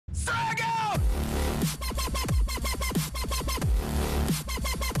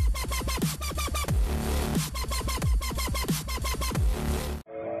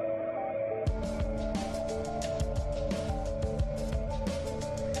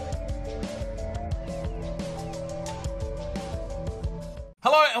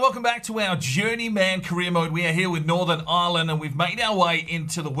Hello and welcome back to our Journeyman Career Mode. We are here with Northern Ireland and we've made our way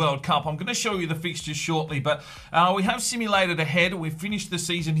into the World Cup. I'm going to show you the fixtures shortly, but we have simulated ahead. We've finished the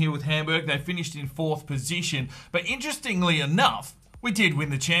season here with Hamburg. They finished in 4th position, but interestingly enough, we did win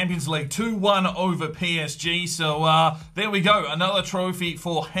the Champions League 2-1 over PSG, so there we go, another trophy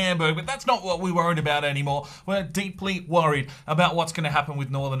for Hamburg, but that's not what we're worried about anymore. We're deeply worried about what's going to happen with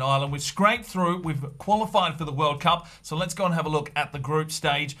Northern Ireland. We've scraped through, we've qualified for the World Cup, so let's go and have a look at the group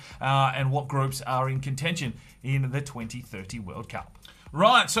stage and what groups are in contention in the 2030 World Cup.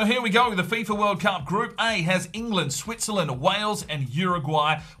 Right, so here we go. The FIFA World Cup. Group A has England, Switzerland, Wales and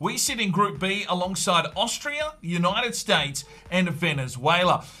Uruguay. We sit in Group B alongside Austria, United States and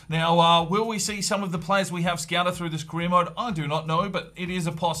Venezuela. Now, will we see some of the players we have scouted through this career mode? I do not know, but it is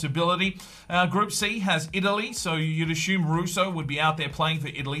a possibility. Group C has Italy, so you'd assume Russo would be out there playing for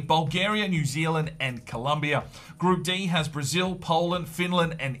Italy, Bulgaria, New Zealand and Colombia. Group D has Brazil, Poland,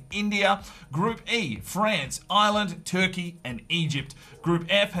 Finland and India. Group E, France, Ireland, Turkey and Egypt. Group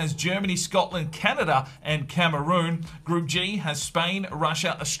F has Germany, Scotland, Canada and Cameroon. Group G has Spain,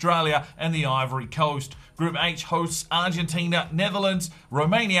 Russia, Australia and the Ivory Coast. Group H hosts Argentina, Netherlands,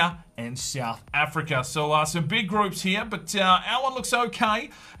 Romania and South Africa. So some big groups here, but our one looks okay.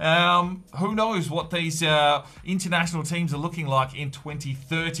 Who knows what these international teams are looking like in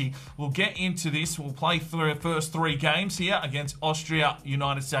 2030. We'll get into this. We'll play through the first 3 games here against Austria,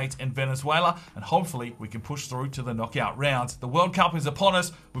 United States and Venezuela, and hopefully we can push through to the knockout rounds. The World Cup is upon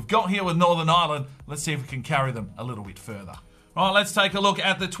us. We've got here with Northern Ireland. Let's see if we can carry them a little bit further. Right, let's take a look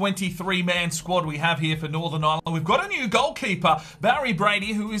at the 23-man squad we have here for Northern Ireland. We've got a new goalkeeper, Barry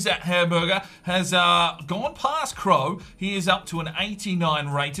Brady, who is at Hamburger, has gone past Crow. He is up to an 89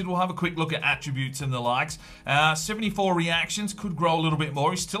 rated. We'll have a quick look at attributes and the likes. 74 reactions, could grow a little bit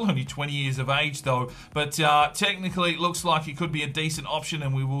more. He's still only 20 years of age, though. But technically, it looks like he could be a decent option,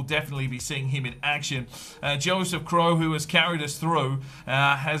 and we will definitely be seeing him in action. Joseph Crow, who has carried us through,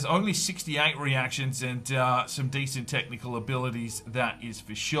 has only 68 reactions and some decent technical ability. That is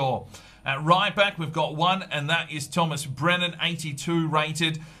for sure. At right back, we've got one, and that is Thomas Brennan, 82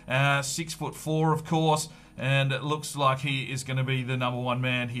 rated, 6'4", of course, and it looks like he is going to be the #1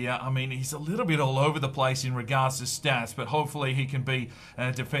 man here. I mean, he's a little bit all over the place in regards to stats, but hopefully he can be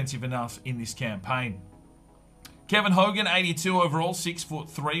defensive enough in this campaign. Kevin Hogan, 82 overall,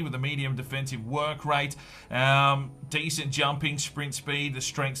 6'3", with a medium defensive work rate. Decent jumping, sprint speed. The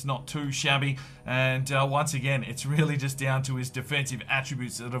strength's not too shabby. And once again, it's really just down to his defensive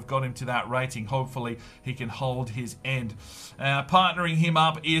attributes that have got him to that rating. Hopefully, he can hold his end. Partnering him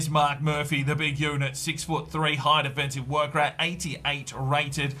up is Mark Murphy, the big unit, 6'3", high defensive work rate, 88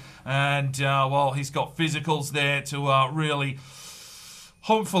 rated. And, well, he's got physicals there to really,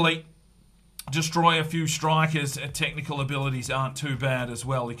 hopefully, destroy a few strikers. Technical abilities aren't too bad as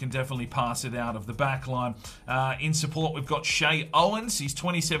well. He can definitely pass it out of the back line. In support, we've got Shay Owens. He's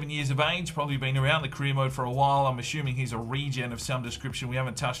 27 years of age, probably been around the career mode for a while. I'm assuming he's a regen of some description. We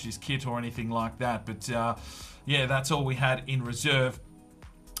haven't touched his kit or anything like that, but yeah, that's all we had in reserve.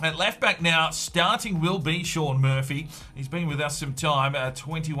 At left back now, starting will be Sean Murphy. He's been with us some time,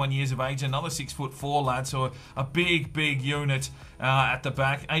 21 years of age, another 6'4" lad, so a big unit at the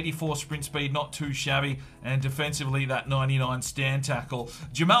back. 84 sprint speed, not too shabby, and defensively that 99 stand tackle.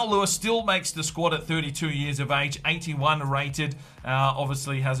 Jamal Lewis still makes the squad at 32 years of age, 81 rated.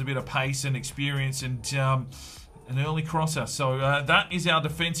 Obviously has a bit of pace and experience and an early crosser. So that is our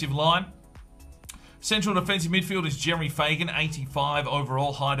defensive line. Central defensive midfield is Jeremy Fagan, 85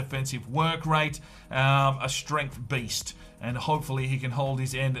 overall, high defensive work rate, a strength beast. And hopefully he can hold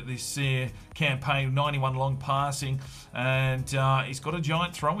his end at this campaign, 91 long passing, and he's got a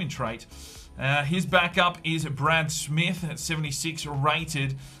giant throwing trait. His backup is Brad Smith at 76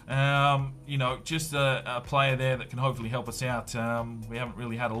 rated. You know, just a player there that can hopefully help us out. We haven't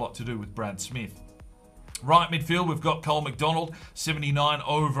really had a lot to do with Brad Smith. Right midfield, we've got Cole McDonald, 79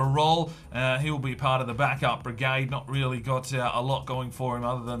 overall. He'll be part of the backup brigade. Not really got a lot going for him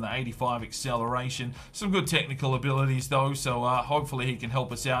other than the 85 acceleration. Some good technical abilities though, so hopefully he can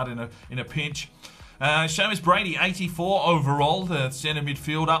help us out in a pinch. Seamus Brady, 84 overall, the centre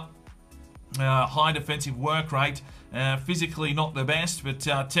midfielder. High defensive work rate. Physically not the best, but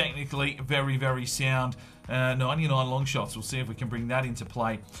technically very sound. 99 long shots. We'll see if we can bring that into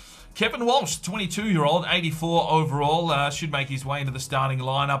play. Kevin Walsh, 22-year-old, 84 overall, should make his way into the starting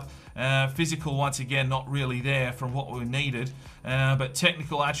lineup. Physical, once again, not really there from what we needed. But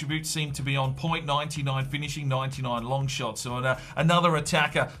technical attributes seem to be on point. 99 finishing, 99 long shots. So another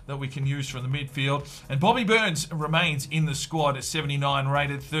attacker that we can use from the midfield. And Bobby Burns remains in the squad at 79,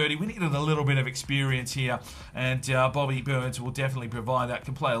 rated 30. We needed a little bit of experience here. And Bobby Burns will definitely provide that.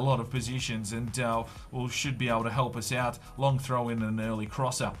 Can play a lot of positions and should be able to help us out. Long throw in and an early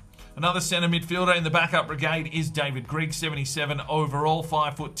crosser. Another centre midfielder in the backup brigade is David Grigg, 77 overall,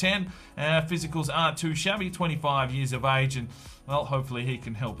 5'10". Physicals aren't too shabby, 25 years of age, and, well, hopefully he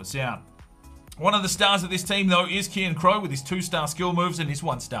can help us out. One of the stars of this team, though, is Kian Crow with his 2-star skill moves and his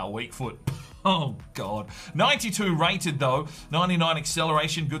 1-star weak foot. Oh, God. 92 rated, though. 99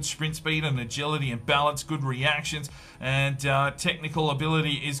 acceleration, good sprint speed and agility and balance, good reactions, and technical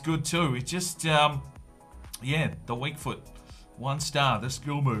ability is good, too. It's just, yeah, the weak foot. 1-star, the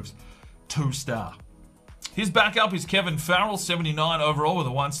skill moves, 2-star. His backup is Kevin Farrell, 79 overall with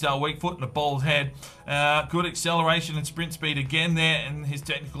a 1-star weak foot and a bald head. Good acceleration and sprint speed again there, and his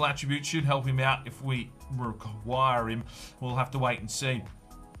technical attributes should help him out if we require him. We'll have to wait and see.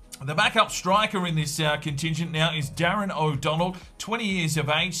 The backup striker in this contingent now is Darren O'Donnell, 20 years of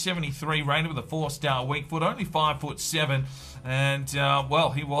age, 73 rated with a 4-star weak foot, only 5'7", and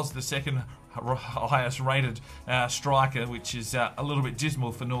well, he was the second highest rated striker, which is a little bit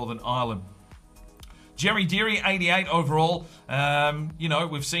dismal for Northern Ireland. Jerry Deary, 88 overall. You know,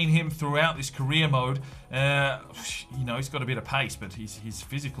 we've seen him throughout this career mode. You know, he's got a bit of pace, but his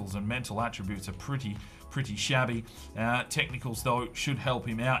physicals and mental attributes are pretty shabby. Technicals, though, should help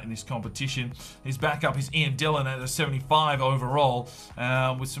him out in this competition. His backup is Ian Dillon at a 75 overall,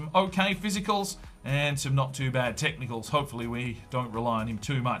 with some okay physicals and some not too bad technicals. Hopefully we don't rely on him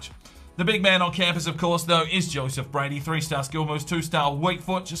too much. The big man on campus, of course, though, is Joseph Brady. 3-star skill moves, 2-star weak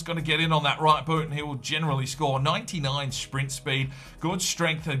foot. Just got to get in on that right boot and he will generally score. 99 sprint speed, good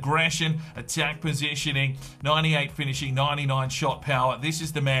strength, aggression, attack positioning, 98 finishing, 99 shot power. This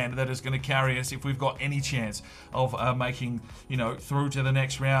is the man that is going to carry us if we've got any chance of making, you know, through to the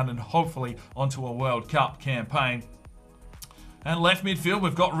next round and hopefully onto a World Cup campaign. And left midfield,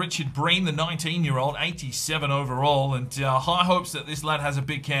 we've got Richard Breen, the 19-year-old, 87 overall, and high hopes that this lad has a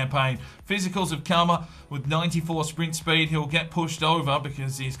big campaign. Physicals have come with 94 sprint speed. He'll get pushed over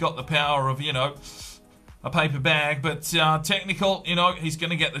because he's got the power of, you know, a paper bag, but technical, you know, he's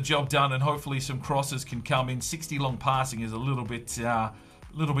going to get the job done, and hopefully some crosses can come in. 60 long passing is a little bit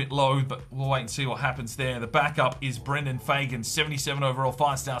low, but we'll wait and see what happens there. The backup is Brendan Fagan, 77 overall,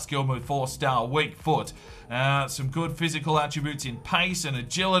 5-star skill move, 4-star weak foot. Some good physical attributes in pace and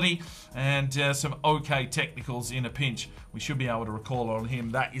agility, and some okay technicals in a pinch. We should be able to recall on him.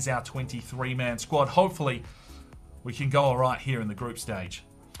 That is our 23-man squad. Hopefully we can go all right here in the group stage.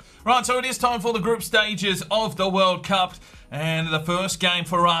 Right, so it is time for the group stages of the World Cup. And the first game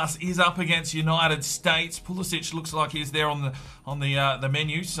for us is up against United States. Pulisic looks like he's there on the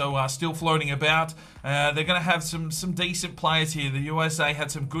menu, so still floating about. They're going to have some decent players here. The USA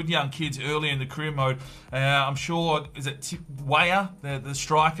had some good young kids earlier in the career mode. I'm sure, is it Weah, the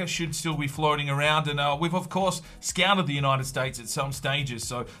striker, should still be floating around. And we've, of course, scouted the United States at some stages,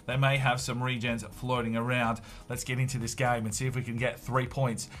 so they may have some regens floating around. Let's get into this game and see if we can get 3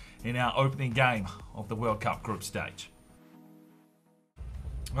 points in our opening game of the World Cup group stage.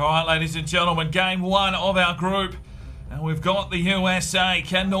 All right, ladies and gentlemen, game one of our group. And we've got the USA.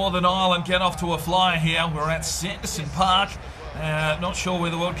 Can Northern Ireland get off to a flyer here? We're at Sanderson Park. Not sure where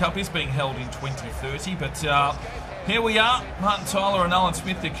the World Cup is being held in 2030, but here we are. Martin Tyler and Alan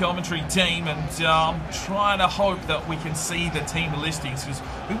Smith, the commentary team, and I'm trying to hope that we can see the team listings, because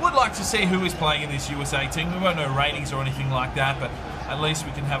we would like to see who is playing in this USA team. We won't know ratings or anything like that, but at least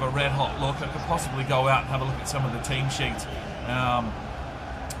we can have a red-hot look. I could possibly go out and have a look at some of the team sheets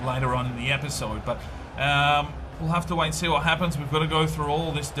later on in the episode, but we'll have to wait and see what happens. We've got to go through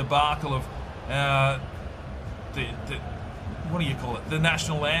all this debacle of what do you call it, the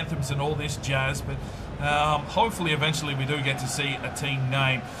national anthems and all this jazz, but hopefully eventually we do get to see a team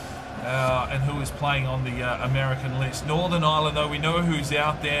name and who is playing on the American list. Northern Ireland, though, we know who's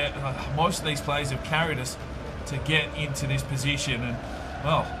out there. Most of these players have carried us to get into this position, and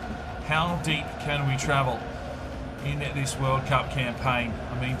well, how deep can we travel in this World Cup campaign?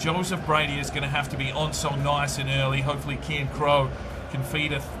 I mean, Joseph Brady is going to have to be on song nice and early. Hopefully Kian Crow can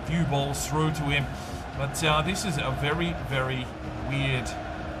feed a few balls through to him. But this is a very, very weird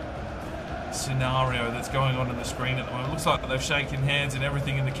scenario that's going on the screen at the moment. It looks like they've shaken hands and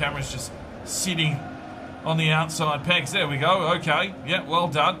everything, and the camera's just sitting on the outside pegs. There we go. Okay. Yeah, well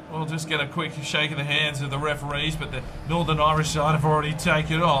done. We'll just get a quick shake of the hands of the referees, but the Northern Irish side have already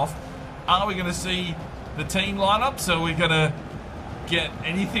taken off. Are we going to see the team lineup? So we're going to get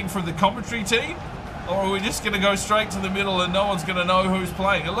anything from the commentary team? Or are we just going to go straight to the middle and no one's going to know who's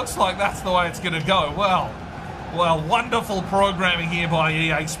playing? It looks like that's the way it's going to go. Well, wonderful programming here by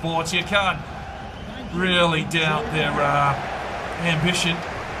EA Sports. You can't really doubt their ambition.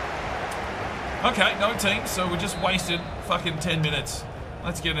 Okay, no teams, so we just wasted fucking 10 minutes.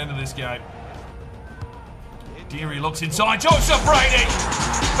 Let's get into this game. Deary looks inside. Joseph Brady!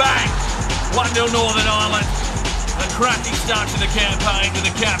 Bang! 1-0 Northern Ireland. A cracking start to the campaign with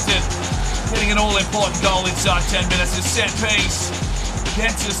the captain getting an all-important goal inside 10 minutes. A set piece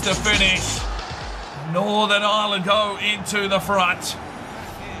gets us the finish. Northern Ireland go into the front.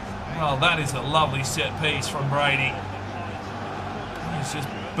 Well, that is a lovely set piece from Brady. He's just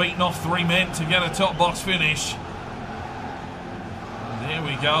beaten off 3 men to get a top box finish. And there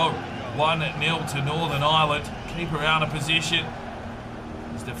we go. 1-0 to Northern Ireland. Keeper out of position.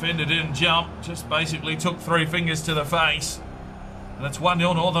 His defender didn't jump, just basically took 3 fingers to the face. And that's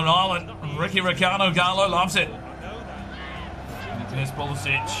 1-0 Northern Ireland. And Ricky Riccano Garlo loves it. There's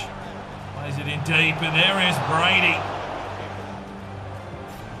Pulisic. Plays it in deep, and there is Brady.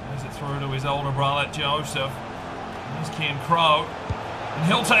 Plays it through to his older brother, Joseph. There's Ken Crowe. And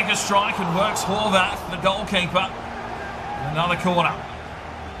he'll take a strike and works Horvath, the goalkeeper. Another corner.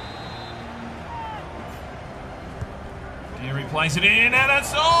 Deary plays it in, and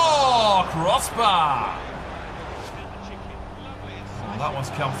it's, crossbar. Oh, that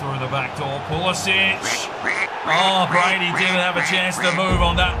one's come through the back door. Pulisic. Oh, Brady didn't have a chance to move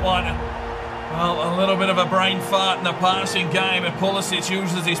on that one. Well, a little bit of a brain fart in the passing game, and Pulisic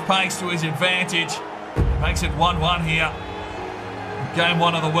uses his pace to his advantage. Makes it 1-1 here. Game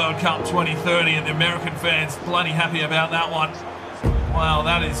 1 of the World Cup 2030, and the American fans bloody happy about that one. Wow,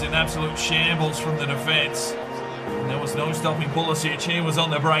 that is an absolute shambles from the defence. And there was no stopping Pulisic. He was on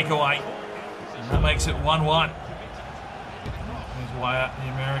the breakaway. And that makes it 1-1. There's Wyatt, the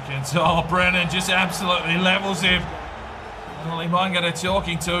Americans. Oh, Brennan just absolutely levels him. Well, he might get a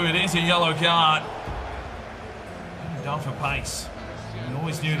talking to. It is a yellow card. Done for pace. We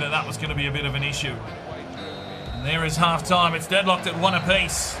always knew that was going to be a bit of an issue. And there is half time. It's deadlocked at 1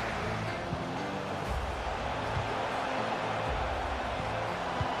 apiece.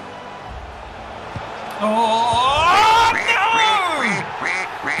 Oh, no!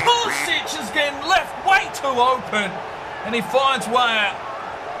 Pulisic is getting left way too open. And he finds Wyatt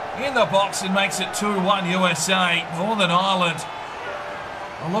in the box and makes it 2-1 USA. Northern Ireland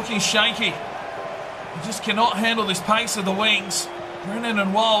are looking shaky. They just cannot handle this pace of the wings. Brennan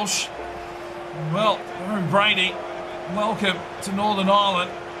and Walsh. Well, Aaron Brady, welcome to Northern Ireland.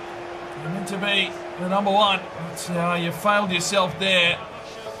 You're meant to be the number 1, but you failed yourself there.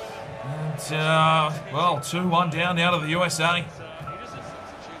 And, well, 2-1 down now to the USA.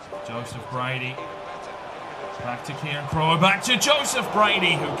 Joseph Brady. Back to Kieran Crowe, back to Joseph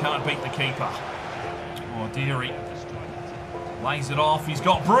Brady, who can't beat the keeper. Oh, Deary. Lays it off, he's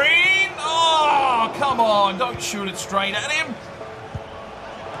got Breen! Oh, come on, don't shoot it straight at him.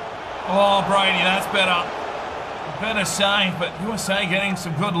 Oh, Brady, that's better. Better save, but USA getting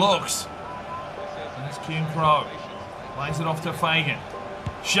some good looks. There's Kieran Crowe. Lays it off to Fagan.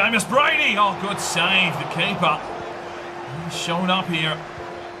 Seamus Brady! Oh, good save, the keeper. He's shown up here.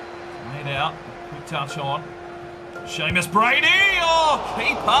 Laid out, quick touch on. Seamus Brady! Oh,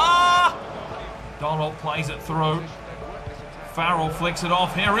 keeper! Donald plays it through. Farrell flicks it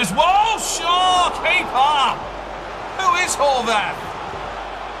off. Here is Walsh! Oh, keeper! Who is Horvath?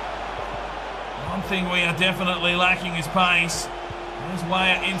 One thing we are definitely lacking is pace. There's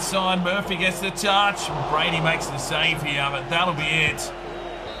Wyatt inside. Murphy gets the touch. Brady makes the save here, but that'll be it.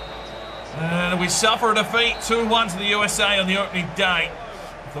 And we suffer a defeat 2-1 to the USA on the opening day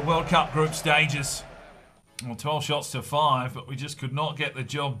of the World Cup group stages. Well, 12 shots to 5, but we just could not get the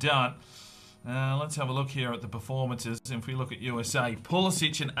job done. Let's have a look here at the performances. If we look at USA,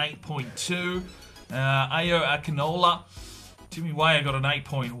 Pulisic an 8.2. Ayo Akinola. Timmy Weah got an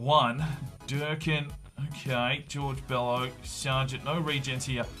 8.1. Durkin, okay. George Bello, Sargent, no regens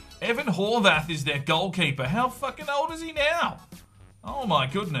here. Evan Horvath is their goalkeeper. How fucking old is he now? Oh my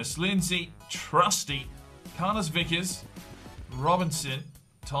goodness. Lindsay, Trusty, Carlos Vickers, Robinson,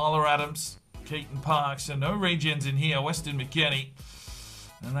 Tyler Adams, Keaton Parks, and no regens in here. Weston McKennie.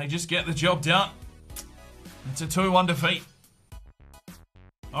 And they just get the job done. It's a 2-1 defeat.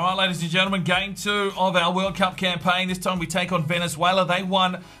 All right, ladies and gentlemen, game 2 of our World Cup campaign. This time we take on Venezuela. They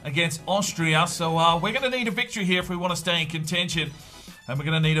won against Austria. So we're going to need a victory here if we want to stay in contention. And we're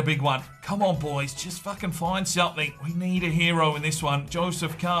going to need a big one. Come on, boys. Just fucking find something. We need a hero in this one.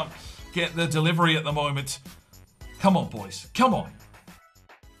 Joseph can't get the delivery at the moment. Come on, boys. Come on.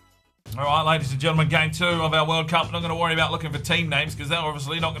 All right, ladies and gentlemen, game 2 of our World Cup. I'm not going to worry about looking for team names because they're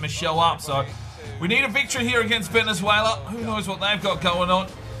obviously not going to show up. So we need a victory here against Venezuela. Who knows what they've got going on.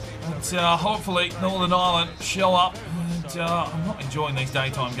 But hopefully Northern Ireland show up. And I'm not enjoying these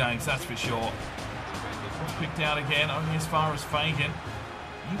daytime games, that's for sure. Picked out again, only as far as Fagan.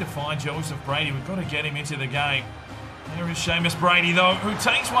 Need to find Joseph Brady. We've got to get him into the game. There is Seamus Brady, though, who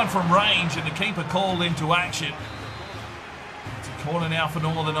takes one from range, and the keeper called into action. It's a corner now for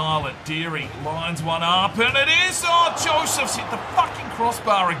Northern Ireland. Deary lines one up, and it is! Oh, Joseph's hit the fucking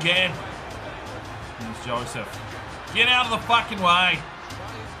crossbar again. There's Joseph. Get out of the fucking way.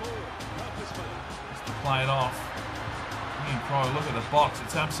 Just to play it off. Look at the box.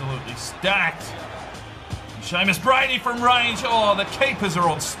 It's absolutely stacked. Seamus Brady from range. Oh, the keepers are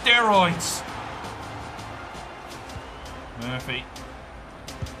on steroids. Murphy.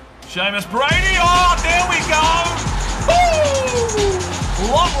 Seamus Brady. Oh, there we go.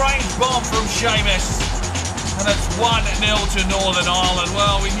 Woo! Long range bomb from Seamus. And it's 1-0 to Northern Ireland.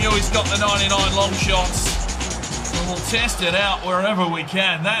 Well, we knew he's got the 99 long shots. So we'll test it out wherever we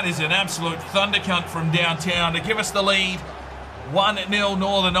can. That is an absolute thundercunt from downtown to give us the lead. 1-0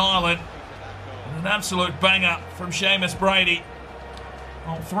 Northern Ireland. An absolute banger from Seamus Brady.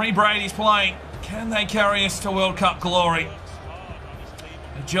 Well, 3 Bradys playing. Can they carry us to World Cup glory?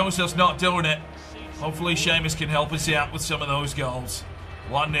 Joseph's not doing it. Hopefully Seamus can help us out with some of those goals.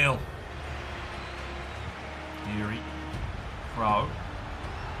 1-0. Deary. Crow.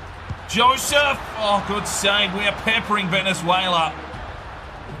 Joseph! Oh, good save. We are peppering Venezuela.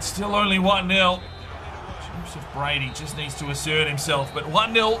 It's still only 1-0. Joseph Brady just needs to assert himself. But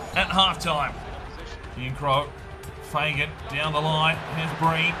 1-0 at halftime. Ian Crow, Fagan, down the line, here's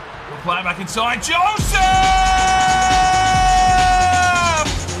Breen, we'll play back inside, Joseph!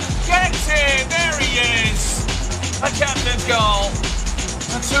 Gets it, there he is! A captain's goal,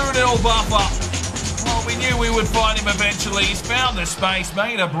 a 2-0 buffer. Well, we knew we would find him eventually. He's found the space,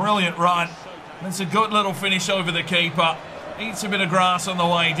 made a brilliant run. It's a good little finish over the keeper. Eats a bit of grass on the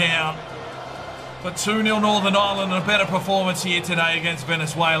way down. But 2-0 Northern Ireland, and a better performance here today against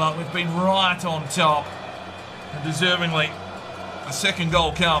Venezuela. We've been right on top. And deservingly, the second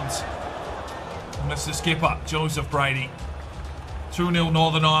goal comes. And it's the skipper, Joseph Brady. 2-0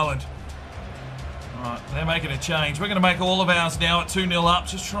 Northern Ireland. All right, they're making a change. We're going to make all of ours now at 2-0 up.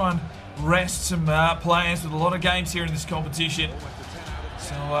 Just try and rest some players with a lot of games here in this competition.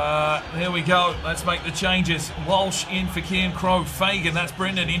 So there we go. Let's make the changes. Walsh in for Cian Crow. Fagan, that's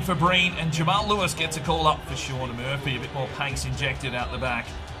Brendan, in for Breen. And Jamal Lewis gets a call up for Sean Murphy. A bit more pace injected out the back.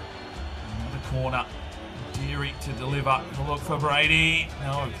 Another corner. Deary to deliver. Look for Brady.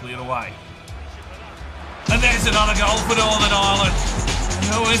 No, cleared away. And there's another goal for Northern Ireland. And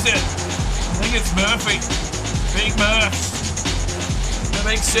who is it? I think it's Murphy. Big Murphs. The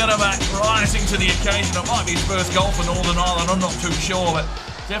big centre-back rising to the occasion. It might be his first goal for Northern Ireland, I'm not too sure, but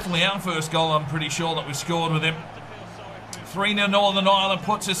definitely our first goal, I'm pretty sure that we scored with him. 3-0 Northern Ireland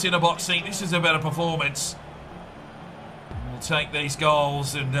puts us in a box seat. This is a better performance. We'll take these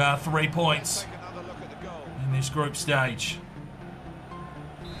goals and 3 points in this group stage.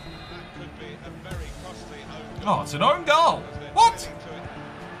 Oh, it's an own goal. What?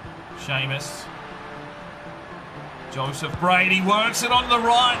 Seamus. Joseph Brady works it on the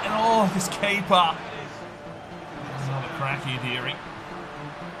right, and oh, this keeper. Another crack here, Deary.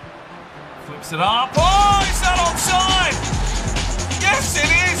 Flips it up. Oh, is that onside? Yes, it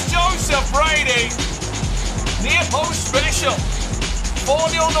is. Joseph Brady. Near post special.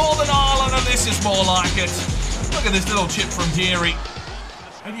 4-0 Northern Ireland, and this is more like it. Look at this little chip from Deary.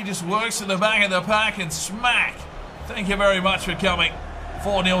 And he just works to the back of the pack and smack. Thank you very much for coming.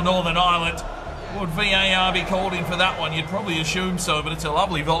 4-0 Northern Ireland. Would VAR be called in for that one? You'd probably assume so, but it's a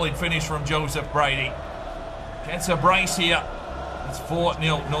lovely volleyed finish from Joseph Brady. Gets a brace here. It's 4-0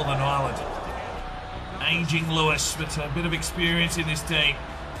 Northern Ireland. Aging Lewis, but a bit of experience in this team.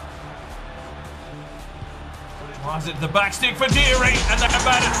 Drives it to the back stick for Deary, and they're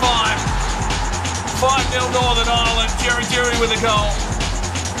batted 5. 5-0 Northern Ireland. Jerry Deary with a goal.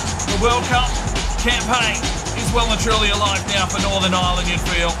 The World Cup campaign is well and truly alive now for Northern Ireland, you'd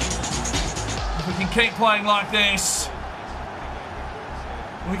feel. If we can keep playing like this,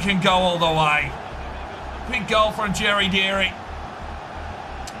 we can go all the way. Big goal from Jerry Deary.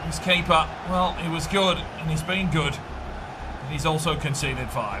 His keeper, well, he was good, and he's been good. And he's also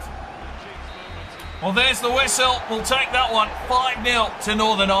conceded 5. Well, there's the whistle. We'll take that one. 5-0 to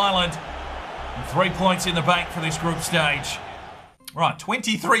Northern Ireland. And 3 points in the bank for this group stage. Right,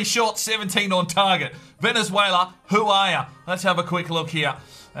 23 shots, 17 on target. Venezuela, who are you? Let's have a quick look here.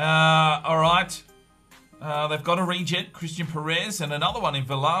 All right. They've got a reject, Christian Perez, and another one in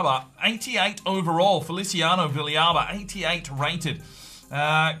Villalba. 88 overall. Feliciano Villalba, 88 rated.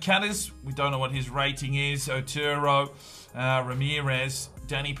 Catters, we don't know what his rating is. Otero, Ramirez,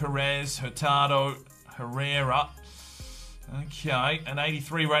 Danny Perez, Hurtado, Herrera. Okay, an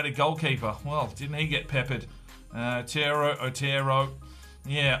 83 rated goalkeeper. Well, didn't he get peppered? Otero.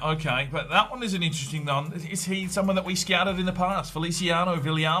 Yeah, okay. But that one is an interesting one. Is he someone that we scouted in the past? Feliciano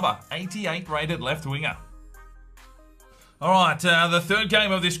Villalba, 88 rated left winger. All right, the third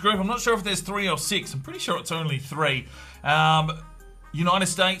game of this group. I'm not sure if there's 3 or 6. I'm pretty sure it's only 3. United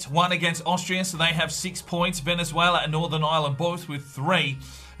States won against Austria, so they have 6 points. Venezuela and Northern Ireland both with 3.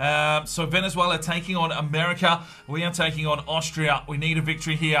 So Venezuela taking on America. We are taking on Austria. We need a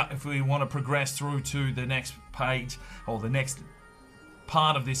victory here if we want to progress through to the next page or the next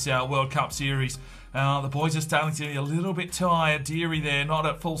part of this World Cup series. The boys are starting to be a little bit tired. Deary there, not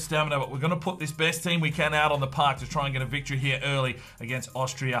at full stamina, but we're going to put this best team we can out on the park to try and get a victory here early against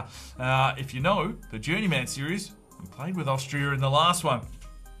Austria. If you know, the Journeyman series, we played with Austria in the last one.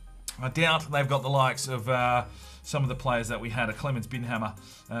 I doubt they've got the likes of some of the players that we had. A Clemens Binhammer,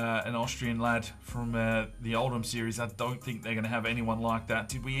 an Austrian lad from the Oldham series. I don't think they're going to have anyone like that.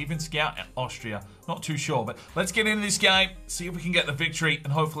 Did we even scout Austria? Not too sure, but let's get into this game, see if we can get the victory,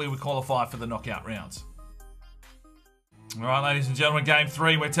 and hopefully we qualify for the knockout rounds. All right, ladies and gentlemen, game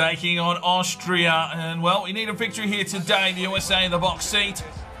 3. We're taking on Austria, and well, we need a victory here today. The USA in the box seat.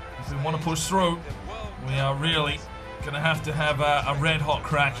 If we want to push through, we are really going to have a red-hot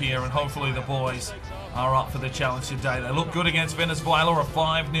crack here, and hopefully the boys are up for the challenge today. They look good against Venezuela, a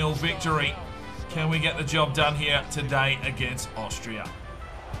 5-0 victory. Can we get the job done here today against Austria?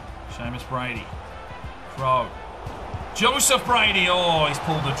 Seamus Brady. Crow. Joseph Brady. Oh, he's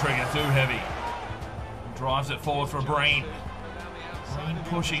pulled the trigger too heavy. Drives it forward for Breen. Breen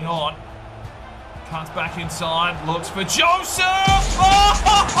pushing on. Cuts back inside. Looks for Joseph.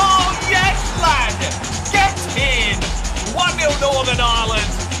 Oh, yes, lad. Get in. 1-0 Northern Ireland.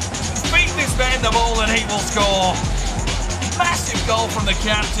 Beat this man the ball and he will score. Massive goal from the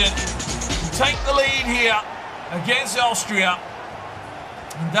captain. Take the lead here against Austria.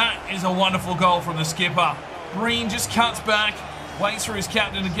 And that is a wonderful goal from the skipper. Breen just cuts back, waits for his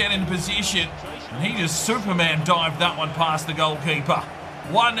captain to get in position, and he just Superman dived that one past the goalkeeper.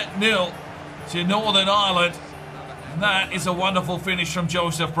 1-0 to Northern Ireland. And that is a wonderful finish from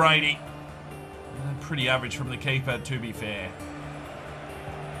Joseph Brady. And pretty average from the keeper, to be fair.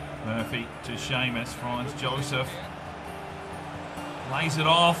 Murphy to Seamus, finds Joseph. Lays it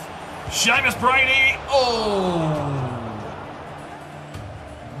off. Seamus Brady! Oh!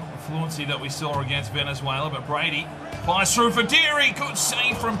 Not the fluency that we saw against Venezuela, but Brady fires through for Deary. Good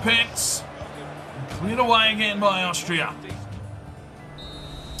save from Pence. And cleared away again by Austria.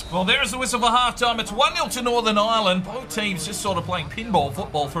 Well, there's the whistle for halftime. It's 1-0 to Northern Ireland. Both teams just sort of playing pinball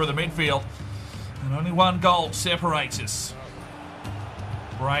football through the midfield. And only one goal separates us.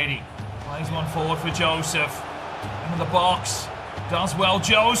 Brady plays one forward for Joseph. Into the box. Does well,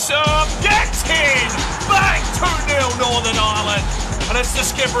 Joseph. Gets in! Bang! 2-0 Northern Ireland. And it's the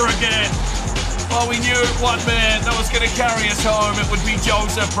skipper again. Well, we knew one man that was going to carry us home. It would be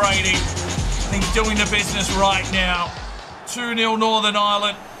Joseph Brady. And he's doing the business right now. 2-0 Northern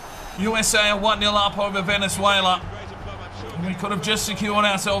Ireland. USA are 1-0 up over Venezuela. And we could have just secured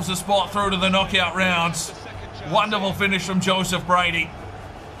ourselves a spot through to the knockout rounds. Wonderful finish from Joseph Brady.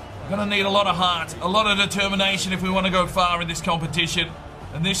 Going to need a lot of heart, a lot of determination if we want to go far in this competition.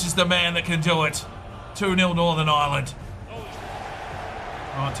 And this is the man that can do it. 2-0 Northern Ireland.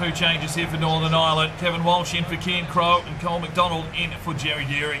 All right, 2 changes here for Northern Ireland. Kevin Walsh in for Keane Crowe and Cole McDonald in for Jerry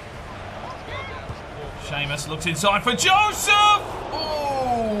Deary. Seamus looks inside for Joseph!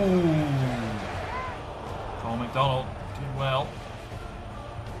 Oh! Cole McDonald did well.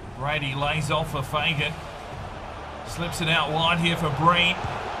 Brady lays off for Fagan. Slips it out wide here for Breen.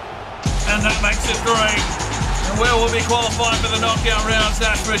 And that makes it 3. And we'll be qualified for the knockout rounds,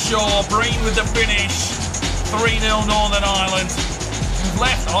 that's for sure. Breen with the finish. 3-0 Northern Ireland. We've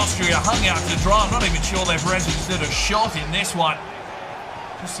left Austria hung out to dry. I'm not even sure they've registered a shot in this one.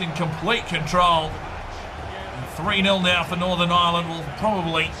 Just in complete control. 3-0 now for Northern Ireland. Will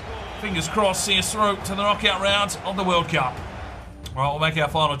probably, fingers crossed, see us through to the knockout rounds of the World Cup. All right, we'll make our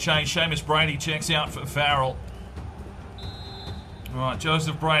final change. Seamus Brady checks out for Farrell. All right,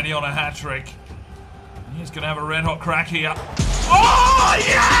 Joseph Brady on a hat-trick. He's going to have a red-hot crack here. Oh,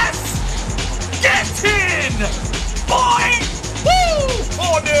 yes! Get in! Boy! Woo!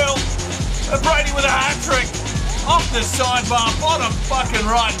 4-0. And Brady with a hat-trick. Off the sidebar, bottom fucking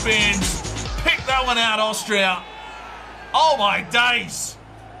right bins. Pick that one out, Austria. Oh, my days.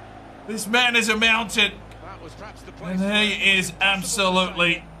 This man is a mountain. And he is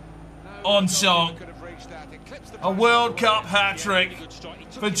absolutely on song. A World Cup hat-trick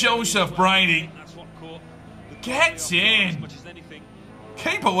for Joseph Brady. Gets in.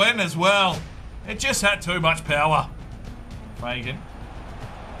 Keeper went as well. It just had too much power. Fagan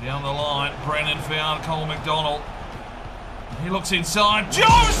down the line. Brennan found Cole McDonald. He looks inside.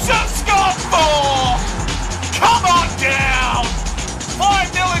 Joseph Scott 4! Come on down!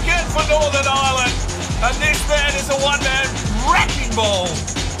 5-0 again for Northern Ireland. And this man is a one-man wrecking ball.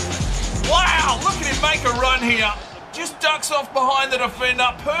 Wow, look at him make a run here. Just ducks off behind the defender.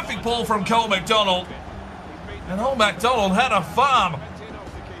 Perfect ball from Cole McDonald. And old McDonald had a farm.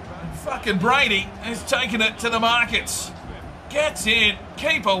 And fucking Brady has taken it to the markets. Gets in.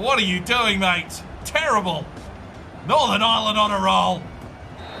 Keeper, what are you doing, mate? Terrible. Northern Ireland on a roll.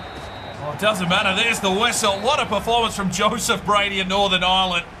 Oh, it doesn't matter. There's the whistle. What a performance from Joseph Brady in Northern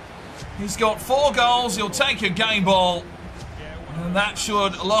Ireland. He's got 4 goals. He'll take a game ball. And that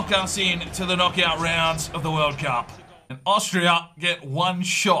should lock us in to the knockout rounds of the World Cup. And Austria get 1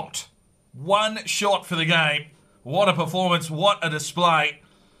 shot. 1 shot for the game. What a performance. What a display.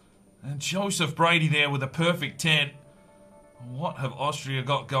 And Joseph Brady there with a perfect 10. What have Austria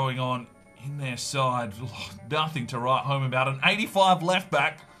got going on in their side? Nothing to write home about. An 85 left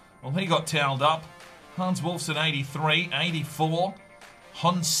back. Well, he got towelled up. Hans Wolfson 83, 84.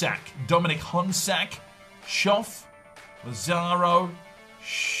 Honsack, Dominic Honsack. Schoff, Lazaro,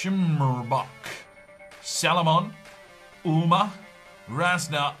 Schimmerbach, Salomon, Ulmer,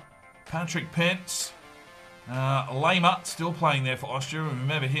 Rasner, Patrick Pence, Lema, still playing there for Austria.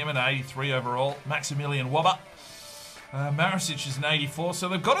 Remember him at 83 overall. Maximilian Wobber. Marisic is an 84, so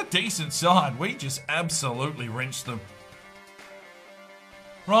they've got a decent side. We just absolutely rinsed them.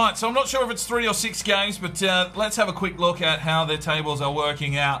 Right, so I'm not sure if it's 3 or 6 games, but let's have a quick look at how their tables are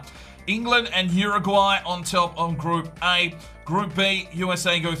working out. England and Uruguay on top on Group A. Group B,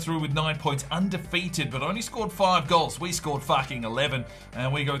 USA go through with 9 points, undefeated, but only scored 5 goals. We scored fucking 11,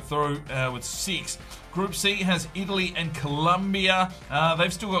 and we go through with 6. Group C has Italy and Colombia.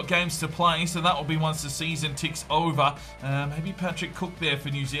 They've still got games to play, so that will be once the season ticks over. Maybe Patrick Cook there for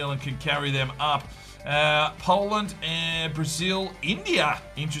New Zealand can carry them up. Poland and Brazil, India,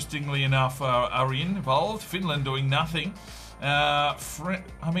 interestingly enough, are involved. Finland doing nothing.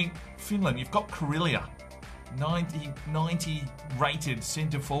 Finland, you've got Karelia, 90 rated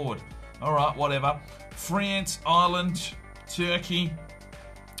centre forward. All right, whatever. France, Ireland, Turkey,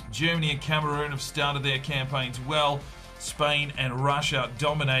 Germany and Cameroon have started their campaigns well. Spain and Russia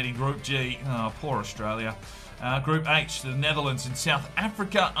dominating Group G. Oh, poor Australia. Group H, the Netherlands and South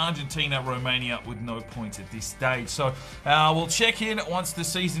Africa, Argentina, Romania with no points at this stage. So we'll check in once the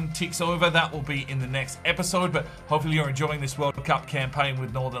season ticks over. That will be in the next episode, but hopefully you're enjoying this World Cup campaign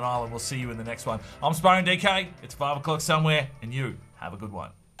with Northern Ireland. We'll see you in the next one. I'm Sparring DK. It's 5 o'clock somewhere, and you have a good one.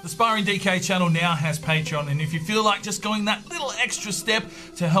 The Sparring DK channel now has Patreon, and if you feel like just going that little extra step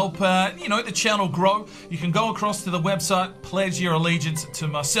to help, the channel grow, you can go across to the website, pledge your allegiance to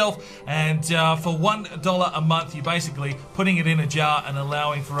myself, and for $1 a month, you're basically putting it in a jar and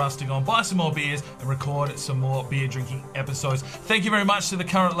allowing for us to go and buy some more beers and record some more beer drinking episodes. Thank you very much to the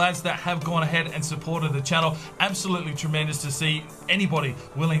current lads that have gone ahead and supported the channel. Absolutely tremendous to see anybody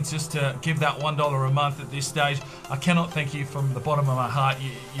willing just to give that $1 a month at this stage. I cannot thank you from the bottom of my heart.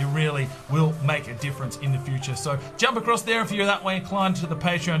 You really will make a difference in the future. So jump across there if you're that way inclined to the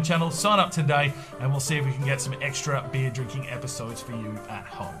Patreon channel. Sign up today and we'll see if we can get some extra beer drinking episodes for you at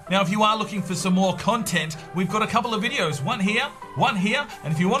home. Now, if you are looking for some more content, we've got a couple of videos. One here,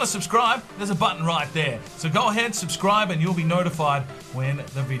 and if you want to subscribe, there's a button right there. So go ahead, subscribe, and you'll be notified when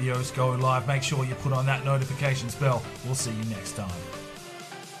the videos go live. Make sure you put on that notifications bell. We'll see you next time.